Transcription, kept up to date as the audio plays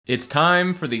It's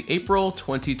time for the April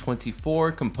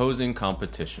 2024 composing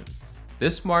competition.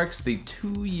 This marks the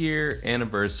 2-year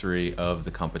anniversary of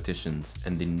the competitions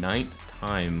and the 9th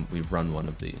time we've run one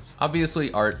of these.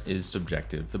 Obviously, art is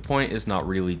subjective. The point is not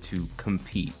really to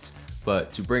compete,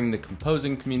 but to bring the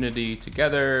composing community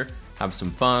together, have some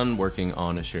fun working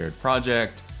on a shared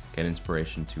project, get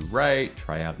inspiration to write,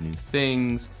 try out new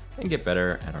things, and get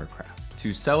better at our craft.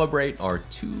 To celebrate our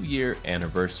 2-year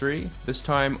anniversary, this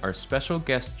time our special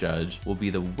guest judge will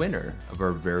be the winner of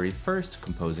our very first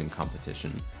composing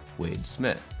competition, Wade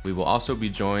Smith. We will also be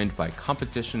joined by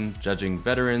competition judging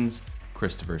veterans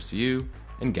Christopher Siu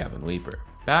and Gavin Leeper.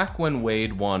 Back when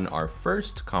Wade won our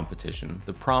first competition,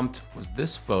 the prompt was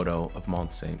this photo of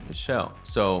Mont Saint-Michel.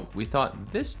 So we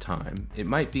thought this time it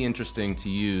might be interesting to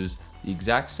use the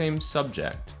exact same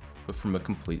subject, but from a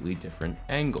completely different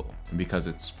angle. And because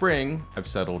it's spring, I've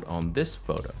settled on this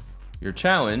photo. Your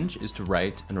challenge is to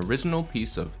write an original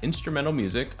piece of instrumental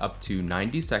music up to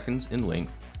 90 seconds in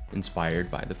length,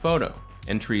 inspired by the photo.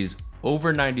 Entries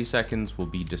over 90 seconds will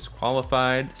be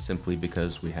disqualified simply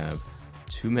because we have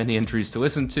too many entries to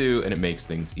listen to and it makes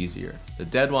things easier. The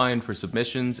deadline for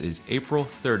submissions is April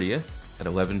 30th at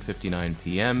 11:59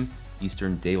 p.m.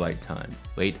 Eastern Daylight Time.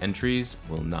 Late entries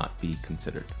will not be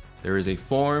considered. There is a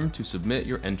form to submit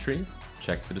your entry.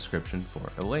 Check the description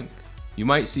for a link. You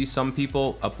might see some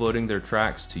people uploading their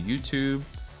tracks to YouTube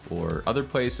or other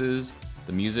places.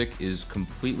 The music is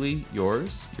completely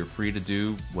yours. You're free to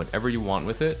do whatever you want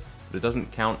with it, but it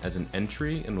doesn't count as an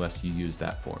entry unless you use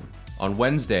that form. On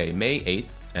Wednesday, May 8th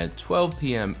at 12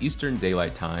 p.m. Eastern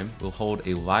Daylight Time, we'll hold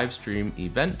a live stream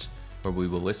event where we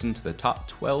will listen to the top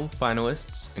 12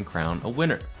 finalists and crown a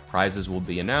winner. Prizes will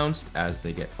be announced as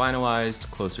they get finalized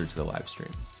closer to the live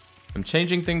stream. I'm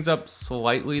changing things up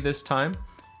slightly this time.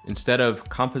 Instead of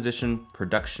composition,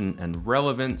 production, and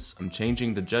relevance, I'm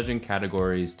changing the judging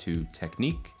categories to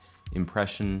technique,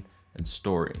 impression, and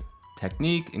story.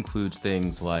 Technique includes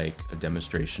things like a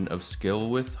demonstration of skill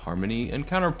with harmony and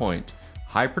counterpoint,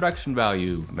 high production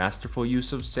value, masterful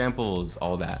use of samples,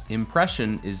 all that.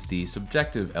 Impression is the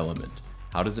subjective element.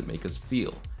 How does it make us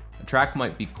feel? A track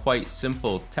might be quite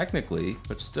simple technically,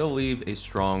 but still leave a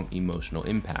strong emotional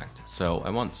impact, so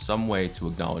I want some way to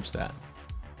acknowledge that.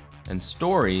 And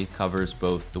story covers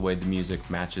both the way the music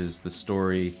matches the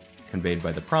story conveyed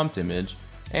by the prompt image,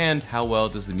 and how well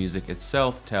does the music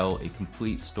itself tell a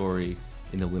complete story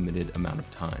in a limited amount of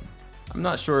time. I'm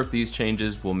not sure if these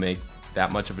changes will make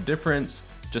that much of a difference,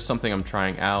 just something I'm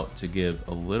trying out to give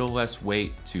a little less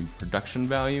weight to production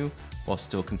value while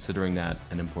still considering that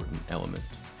an important element.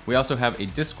 We also have a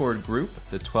Discord group,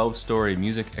 the 12 Story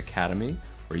Music Academy,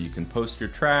 where you can post your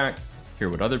track, hear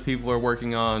what other people are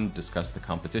working on, discuss the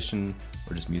competition,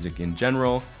 or just music in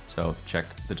general. So check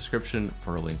the description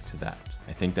for a link to that.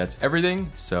 I think that's everything.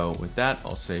 So with that,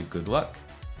 I'll say good luck,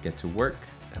 get to work,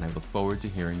 and I look forward to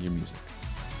hearing your music.